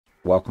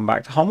Welcome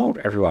back to Holme Wold,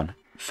 everyone.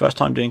 First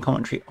time doing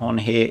commentary on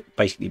here,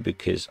 basically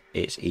because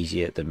it's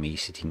easier than me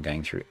sitting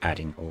going through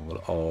adding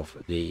all of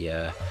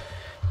the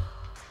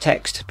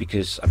text,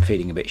 because I'm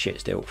feeling a bit shit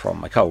still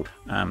from my cold.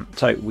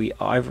 So we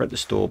are over at the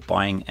store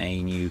buying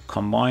a new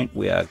combine.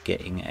 We are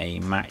getting a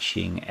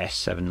matching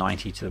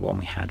S790 to the one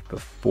we had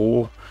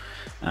before.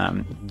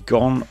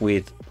 Gone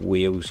with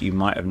wheels. You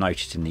might have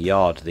noticed in the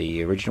yard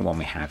the original one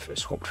we had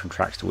swapped from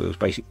tracks to wheels.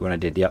 Basically when I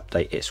did the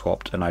update it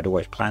swapped, and I'd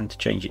always planned to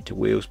change it to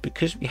wheels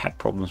because we had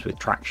problems with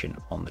traction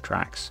on the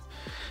tracks.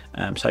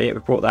 So yeah, we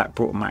brought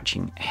a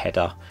matching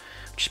header,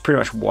 which has pretty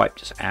much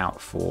wiped us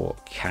out for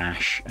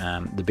cash.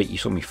 The bit you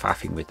saw me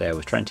faffing with there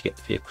was trying to get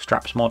the vehicle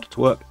straps mod to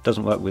work. It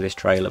doesn't work with this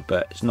trailer,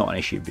 but it's not an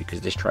issue because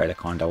this trailer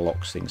kind of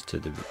locks things to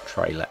the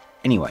trailer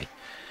anyway.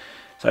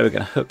 So we're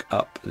going to hook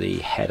up the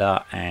header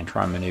and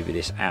try and maneuver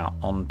this out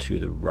onto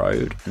the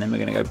road, and then we're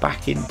going to go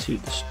back into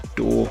the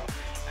store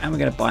and we're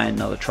going to buy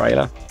another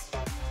trailer.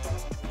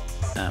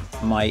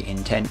 My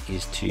intent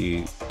is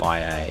to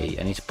buy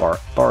I need to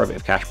borrow a bit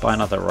of cash, buy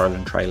another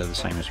Roland trailer the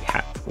same as we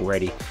have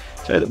already,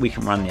 so that we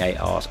can run the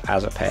 8Rs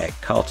as a pair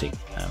karting.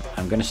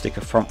 I'm going to stick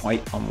a front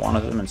weight on one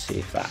of them and see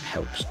if that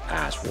helps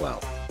as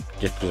well,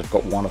 just because I've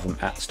got one of them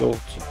at the store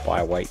to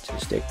buy a weight to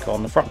stick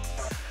on the front.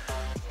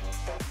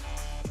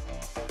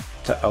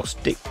 So I'll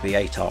stick the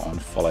 8R on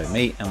follow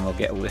me and we'll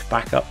get all this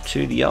back up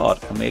to the yard,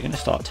 and we're going to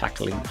start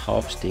tackling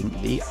harvesting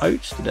the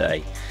oats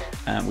today.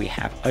 We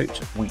have oats,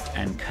 wheat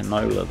and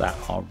canola that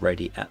are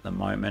ready at the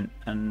moment,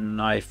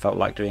 and I felt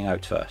like doing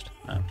oats first.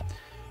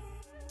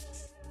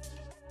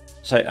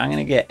 So I'm going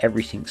to get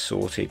everything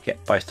sorted,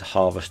 get both the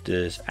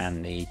harvesters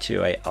and the two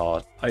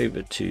 8Rs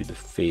over to the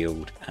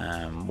field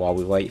while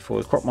we wait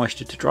for the crop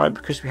moisture to dry,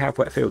 because we have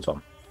wet fields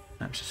on.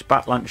 So it's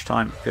about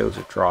lunchtime, fields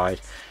have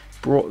dried.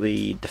 Brought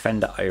the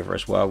Defender over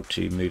as well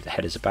to move the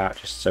headers about,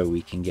 just so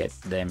we can get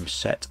them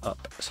set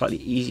up slightly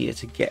easier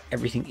to get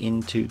everything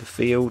into the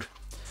field.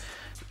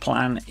 The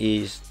plan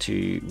is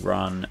to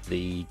run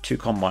the two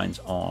combines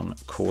on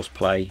course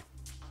play.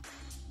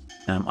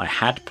 I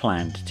had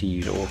planned to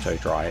use auto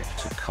drive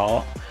to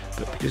cart,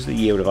 but because the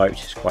yield of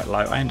oats is quite low,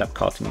 I end up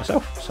carting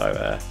myself.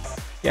 So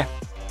yeah,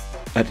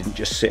 I didn't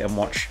just sit and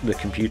watch the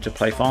computer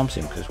play farm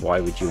sim, because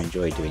why would you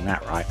enjoy doing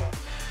that, right?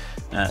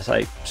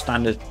 So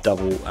standard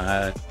double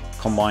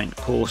combined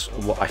course.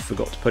 What I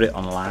forgot to put it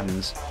on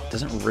lands. It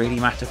doesn't really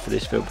matter for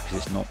this field because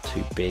it's not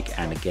too big,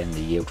 and again the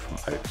yield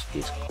from oats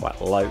is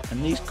quite low,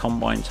 and these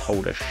combines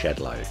hold a shed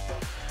load.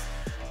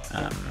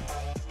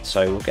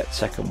 So we'll get the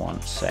second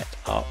one set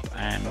up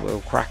and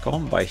we'll crack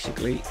on.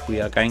 Basically we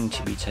are going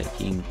to be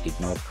taking,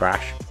 ignore the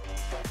crash,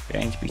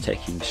 we're going to be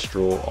taking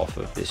straw off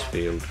of this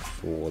field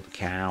for the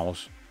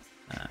cows.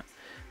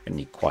 We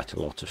need quite a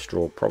lot of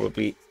straw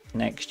probably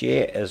next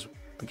year, as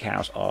the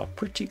cows are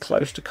pretty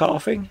close to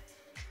calving.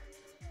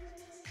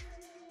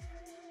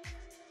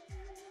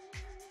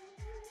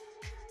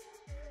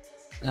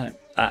 So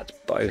that's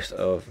both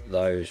of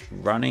those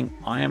running.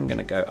 I am going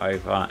to go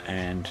over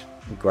and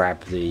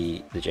grab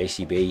the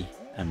JCB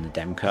and the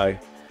Demco.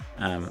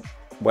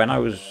 When I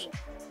was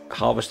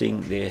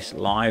harvesting this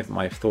live,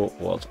 my thought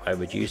was I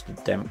would use the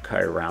Demco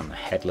around the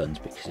headlands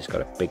because it's got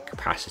a big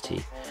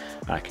capacity.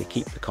 I could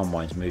keep the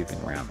combines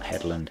moving around the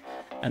headland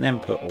and then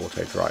put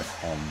auto drive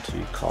on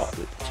to cart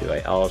with the two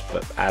 8Rs,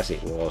 but as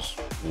it was,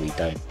 we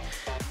don't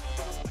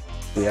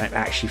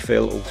actually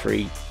fill all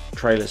three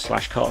trailers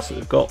 / carts that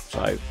we've got,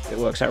 so it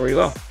works out really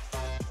well.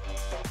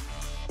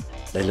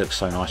 They look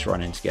so nice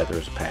running together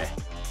as a pair.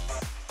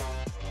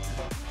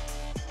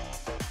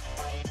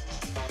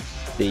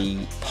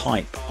 The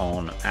pipe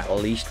on at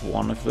least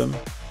one of them,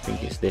 I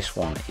think it's this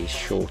one, is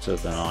shorter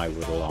than I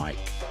would like,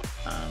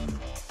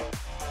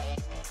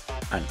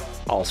 and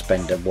I'll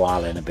spend a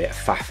while in a bit of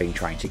faffing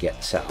trying to get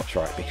the setups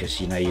right,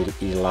 because you know you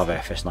love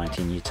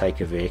FS19, you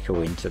take a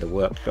vehicle into the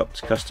workshop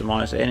to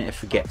customize it and it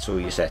forgets all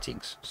your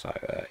settings, so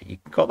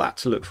you've got that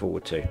to look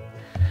forward to.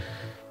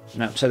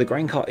 Now, so the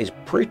grain cart is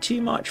pretty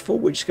much full.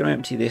 We're just going to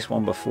empty this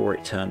one before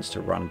it turns to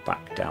run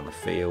back down the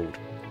field.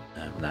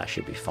 That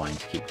should be fine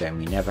to keep going.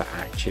 We never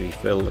actually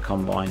fill the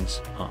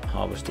combines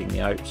harvesting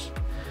the oats.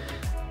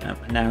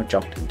 Now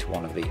jumped into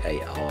one of the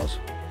 8Rs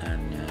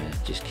and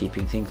just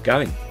keeping things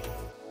going.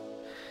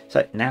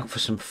 So now for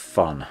some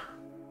fun.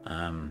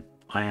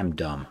 I am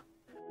dumb.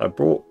 I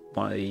brought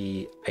my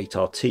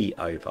 8RT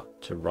over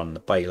to run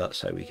the baler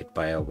so we could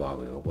bale while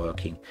we were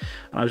working,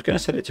 and I was going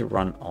to set it to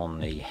run on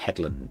the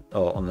headland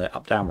or on the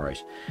up down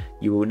rows.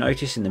 You will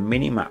notice in the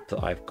mini map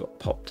that I've got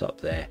popped up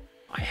there,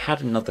 I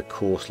had another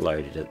course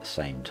loaded at the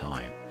same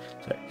time.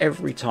 So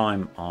every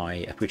time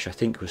which I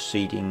think was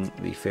seeding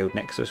the field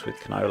next to us with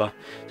canola,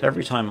 so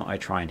every time I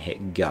try and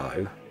hit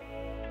go,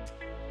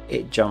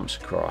 it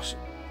tries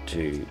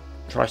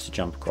to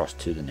jump across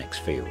to the next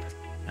field.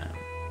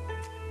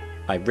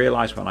 I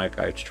realise when I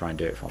go to try and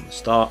do it from the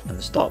start, and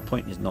the start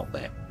point is not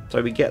there.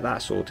 So we get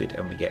that sorted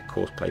and we get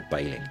course play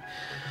baling,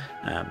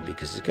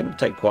 because it's going to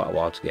take quite a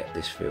while to get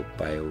this field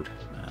baled.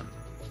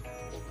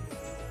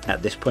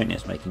 At this point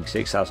it's making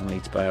 6,000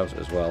 litre bales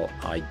as well.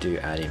 I do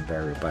add in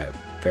variable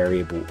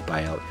variable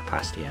bale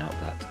capacity, and up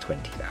that to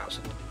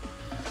 20,000.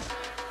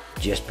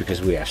 Just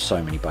because we have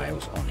so many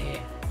bales on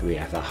here, we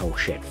have that whole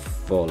shed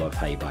full of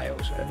hay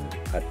bales, and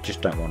I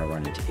just don't want to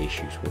run into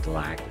issues with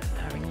lag and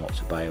having lots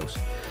of bales.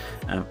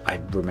 I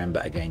remember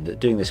again that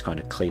doing this kind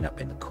of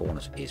cleanup in the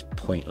corners is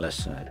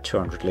pointless.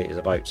 200 litres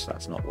of oats,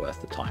 that's not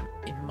worth the time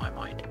in my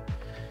mind.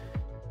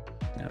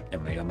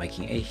 And we are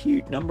making a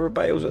huge number of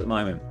bales at the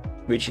moment,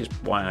 which is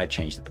why I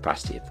changed the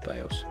capacity of the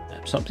bales.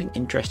 Something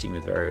interesting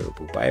with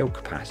variable bale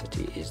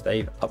capacity is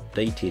they've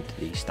updated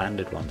the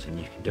standard ones, and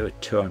you can do a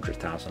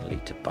 200,000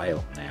 litre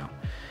bale now.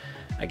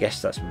 I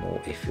guess that's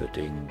more if you're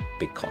doing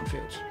big cotton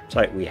fields.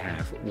 So we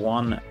have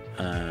one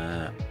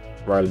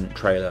Roland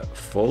trailer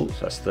full,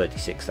 so that's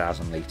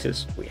 36,000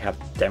 litres. We have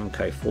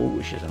Demco full,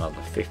 which is another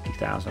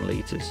 50,000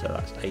 litres, so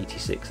that's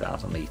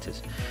 86,000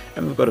 litres.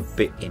 And we've got a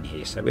bit in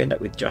here, so we end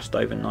up with just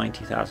over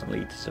 90,000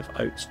 litres of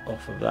oats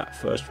off of that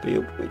first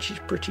field, which is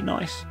pretty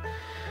nice.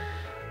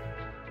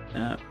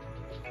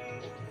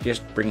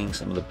 Just bringing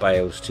some of the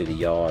bales to the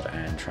yard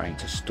and trying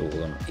to store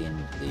them in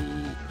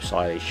the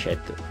silage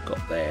shed that we've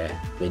got there.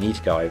 They need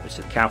to go over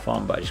to the cow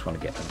farm, but I just want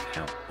to get them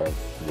out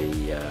of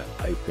the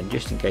open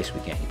just in case we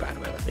get any bad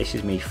weather. This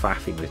is me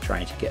faffing with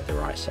trying to get the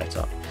right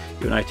setup.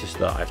 You'll notice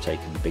that I've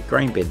taken the big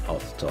grain bin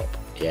off the top,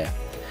 yeah,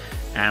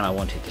 and I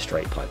wanted the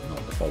straight pipe,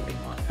 not the folding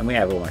one. And we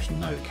have almost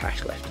no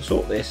cash left to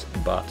sort this,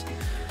 but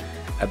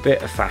a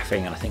bit of faffing,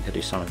 and I think I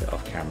do some of it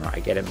off camera.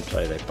 I get them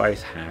so they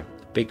both have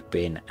the big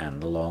bin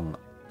and the long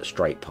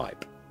straight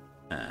pipe,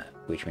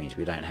 which means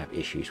we don't have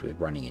issues with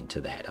running into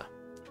the header.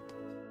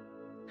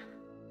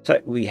 So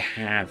we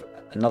have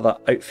another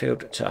oat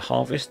field to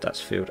harvest.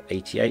 That's field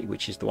 88,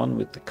 which is the one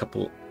with the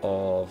couple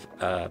of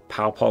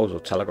power poles, or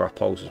telegraph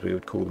poles as we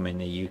would call them in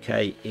the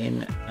UK,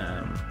 in.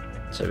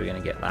 So we're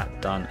going to get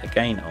that done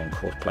again on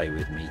course play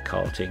with me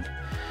carting.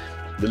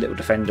 The little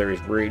Defender is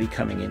really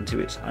coming into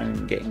its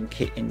own, getting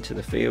kit into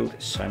the field.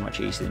 It's so much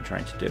easier than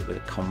trying to do it with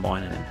a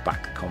combine and then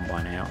back the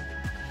combine out.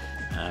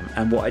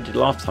 And what I did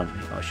last time,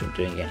 I should be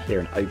doing again here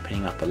and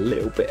opening up a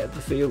little bit of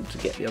the field to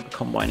get the other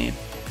combine in.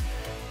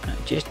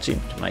 It just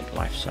seems to make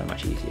life so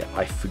much easier.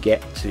 I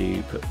forget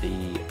to put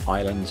the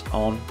islands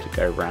on to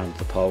go around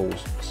the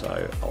poles,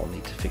 so I'll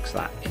need to fix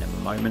that in a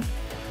moment.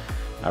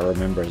 I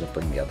remember as I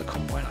bring the other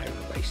combine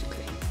over, basically.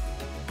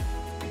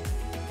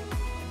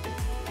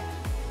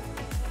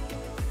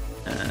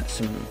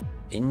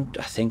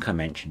 I think I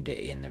mentioned it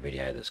in the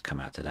video that's come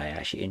out today.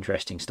 Actually,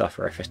 interesting stuff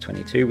for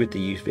FS22 with the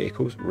used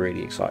vehicles.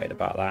 Really excited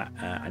about that.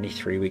 Only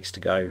 3 weeks to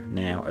go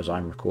now as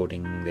I'm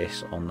recording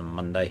this on the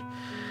Monday.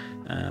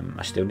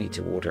 I still need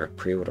to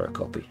pre-order a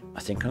copy.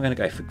 I think I'm going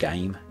to go for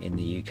Game in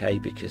the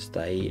UK because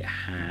they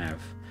have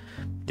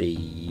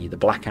the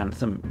Black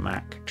Anthem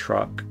Mack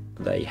truck.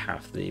 They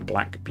have the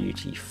Black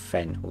Beauty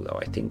Fendt, although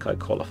I think I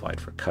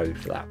qualified for a code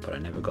for that, but I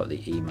never got the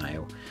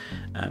email.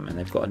 And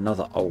they've got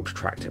another old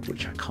tractor,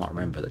 which I can't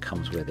remember, that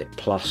comes with it,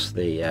 plus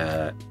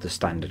the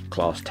standard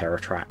class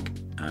TerraTrack.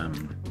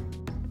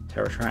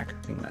 TerraTrack,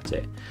 I think that's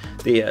it.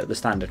 The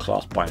standard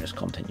class bonus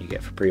content you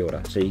get for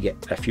pre-order. So you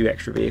get a few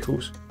extra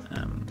vehicles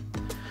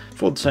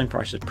for the same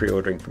price as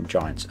pre-ordering from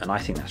Giants, and I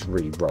think that's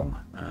really wrong.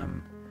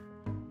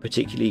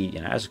 Particularly,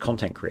 you know, as a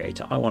content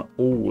creator, I want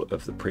all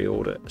of the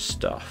pre-order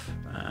stuff,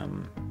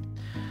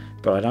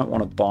 but I don't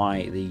want to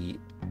buy the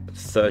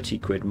 30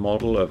 quid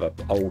model of an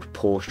old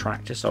Porsche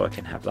tractor so I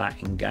can have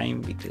that in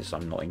game, because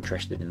I'm not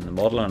interested in the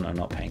model and I'm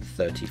not paying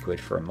 30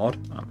 quid for a mod.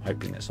 I'm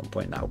hoping at some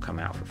point that will come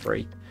out for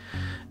free.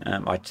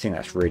 I think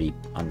that's really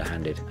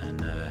underhanded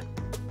and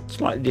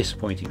slightly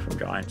disappointing from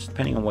Giants.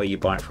 Depending on where you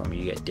buy it from,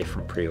 you get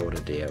different pre-order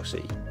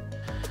DLC.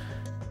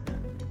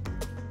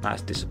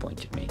 That's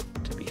disappointed me,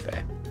 to be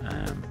fair.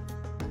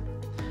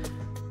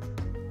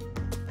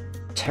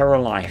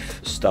 Terra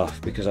Life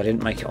stuff, because I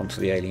didn't make it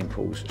onto the Alien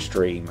Pool's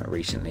stream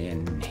recently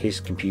and his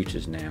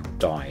computer's now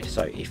died.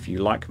 So if you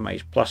like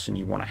Maze Plus and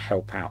you want to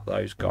help out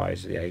those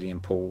guys, the Alien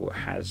Pool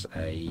has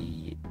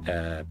a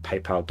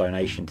PayPal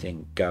donation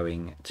thing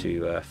going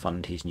to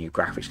fund his new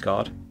graphics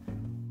card.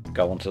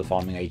 Go onto the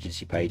Farming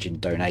Agency page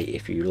and donate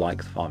if you like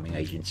the Farming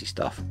Agency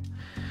stuff.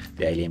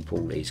 The Alien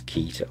Pool is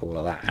key to all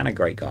of that, and a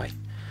great guy.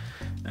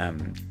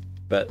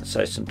 But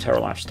so some Terra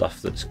Life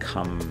stuff that's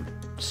come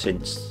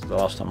since the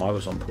last time I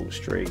was on Pool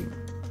Stream.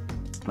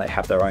 They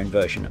have their own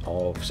version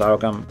of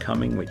sorghum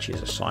coming, which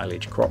is a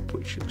silage crop,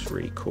 which looks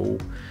really cool.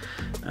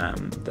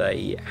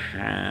 They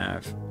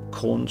have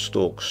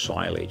cornstalk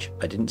silage.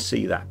 I didn't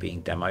see that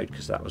being demoed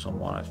because that was on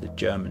one of the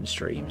German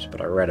streams,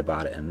 but I read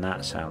about it and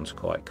that sounds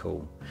quite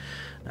cool.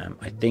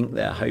 I think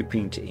they're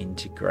hoping to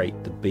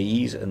integrate the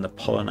bees and the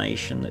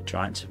pollination that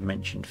Giants have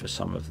mentioned for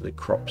some of the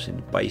crops in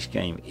the base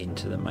game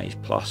into the Maze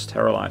Plus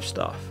Terra Life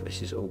stuff.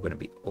 This is all going to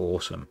be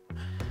awesome.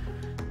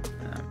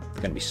 It's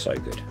going to be so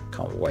good.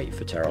 Can't wait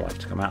for Terra Life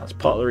to come out. That's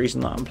part of the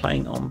reason that I'm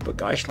playing on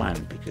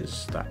Begeistland,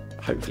 because that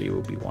hopefully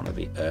will be one of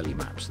the early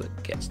maps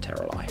that gets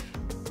Terra Life.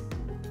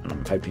 And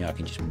I'm hoping I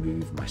can just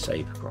move my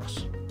save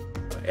across.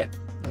 But yeah,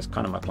 that's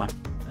kind of my plan.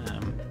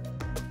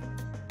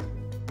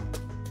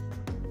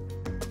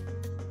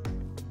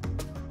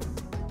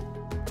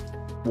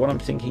 what I'm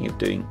thinking of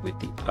doing with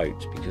the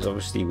oats, because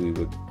obviously we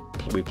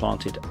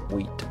planted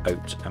wheat,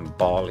 oats and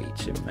barley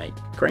to make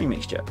grain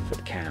mixture for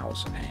the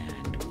cows,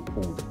 and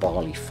all the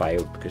barley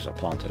failed because I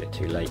planted it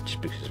too late,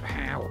 just because of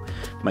how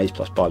maize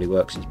plus barley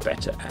works. It's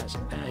better as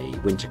a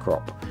winter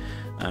crop.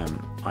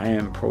 I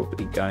am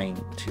probably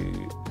going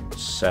to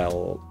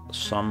sell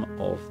some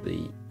of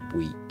the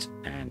wheat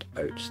and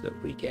oats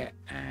that we get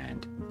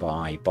and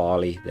buy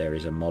barley. There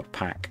is a mod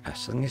pack, I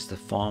think it's the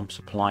farm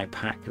supply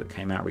pack that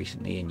came out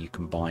recently, and you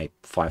can buy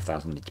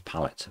 5,000 litre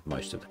pallets of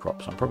most of the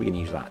crops. I'm probably going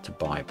to use that to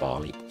buy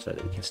barley so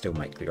that we can still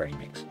make the grain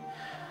mix.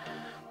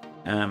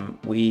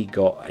 We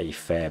got a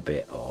fair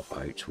bit of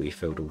oats. We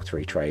filled all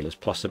 3 trailers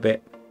plus a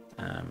bit,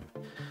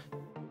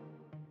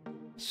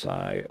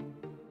 so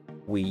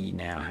we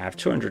now have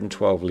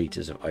 212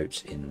 litres of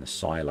oats in the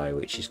silo,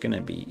 which is going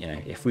to be, you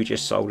know, if we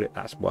just sold it,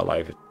 that's well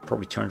over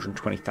probably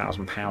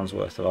 £220,000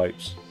 worth of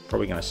oats.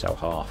 Probably going to sell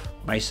half,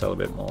 may sell a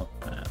bit more.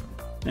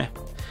 Yeah,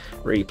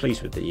 really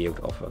pleased with the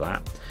yield off of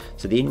that.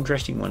 So the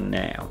interesting one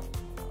now,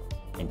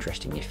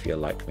 interesting if you're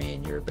like me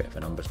and you're a bit of a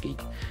numbers geek,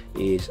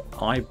 is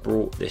I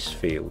brought this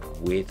field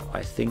with,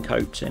 I think,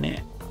 oats in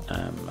it.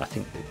 I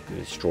think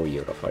the straw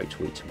yield off oats,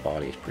 wheat and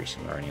barley is pretty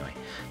similar anyway.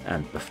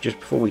 And just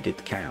before we did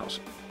the cows,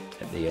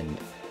 at the end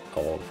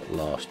of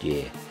last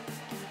year,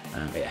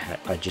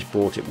 I just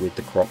brought it with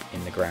the crop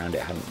in the ground.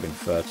 It hadn't been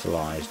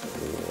fertilized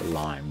or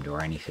limed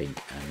or anything,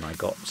 and I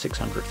got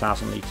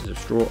 600,000 litres of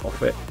straw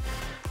off it.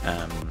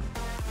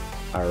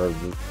 I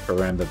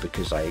remember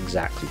because I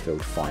exactly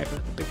filled 5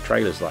 of the big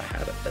trailers that I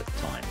had at the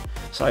time.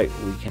 So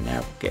we can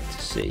now get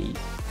to see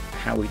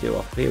how we do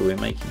off here. We're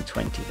making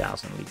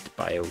 20,000 litre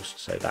bales,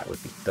 so that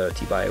would be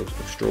 30 bales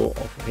of straw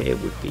off of here.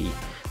 Would be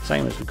the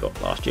same as we got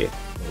last year.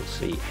 We'll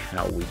see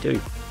how we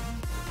do.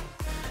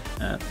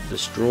 The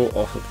straw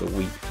off of the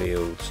wheat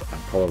fields I'm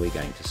probably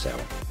going to sell.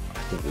 I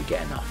think we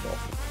get enough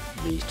off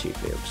of these 2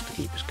 fields to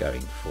keep us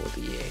going for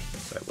the year.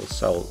 So we'll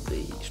sell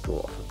the straw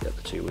off of the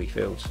other 2 wheat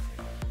fields.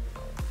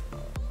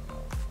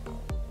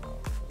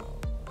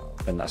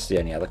 And that's the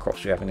only other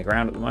crops we have in the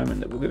ground at the moment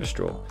that will give us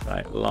straw.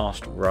 So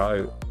last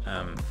row,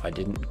 I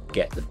didn't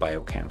get the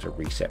bale counter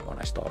reset when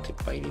I started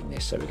baling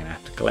this, so we're going to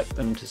have to collect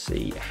them to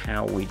see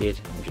how we did.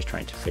 I'm just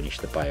trying to finish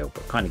the bale,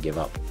 but kind of give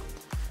up.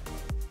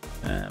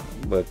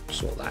 We'll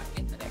sort that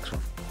in the next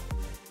one.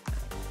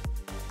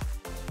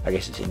 I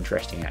guess it's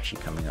interesting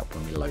actually coming up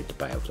when we load the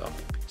bales up,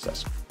 because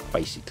that's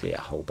basically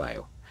a whole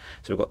bale.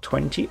 So we've got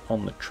 20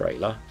 on the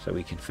trailer, so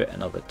we can fit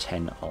another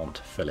 10 on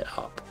to fill it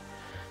up.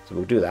 So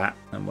we'll do that,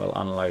 and we'll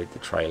unload the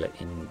trailer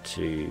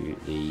into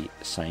the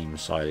same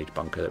silage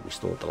bunker that we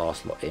stored the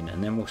last lot in,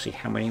 and then we'll see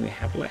how many we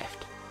have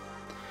left.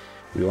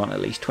 We want at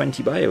least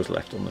 20 bales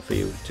left on the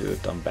field to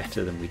have done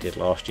better than we did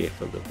last year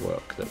for the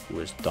work that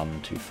was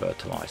done to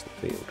fertilise the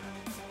field.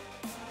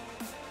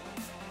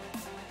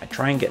 I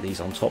try and get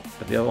these on top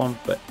of the other one,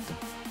 but the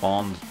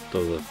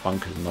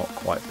bunker's not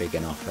quite big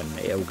enough and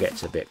it all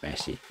gets a bit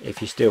messy.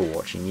 If you're still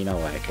watching, you know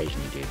I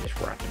occasionally do this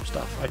random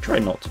stuff. I try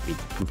not to be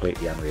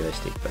completely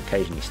unrealistic, but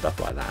occasionally stuff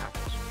like that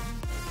happens.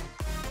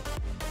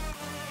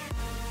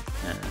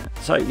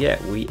 So yeah,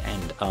 we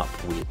end up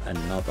with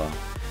another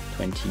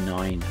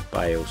 29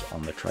 bales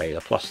on the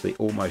trailer, plus the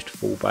almost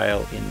full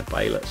bale in the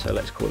baler, so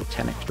let's call it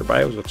 10 extra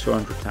bales or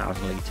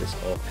 200,000 litres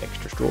of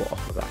extra straw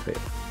off of that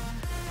field.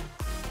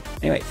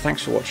 Anyway,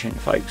 thanks for watching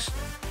folks.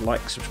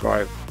 Like,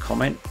 subscribe,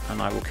 comment,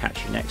 and I will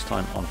catch you next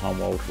time on Holme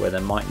Wold, where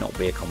there might not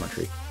be a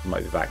commentary. I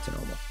might be back to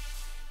normal.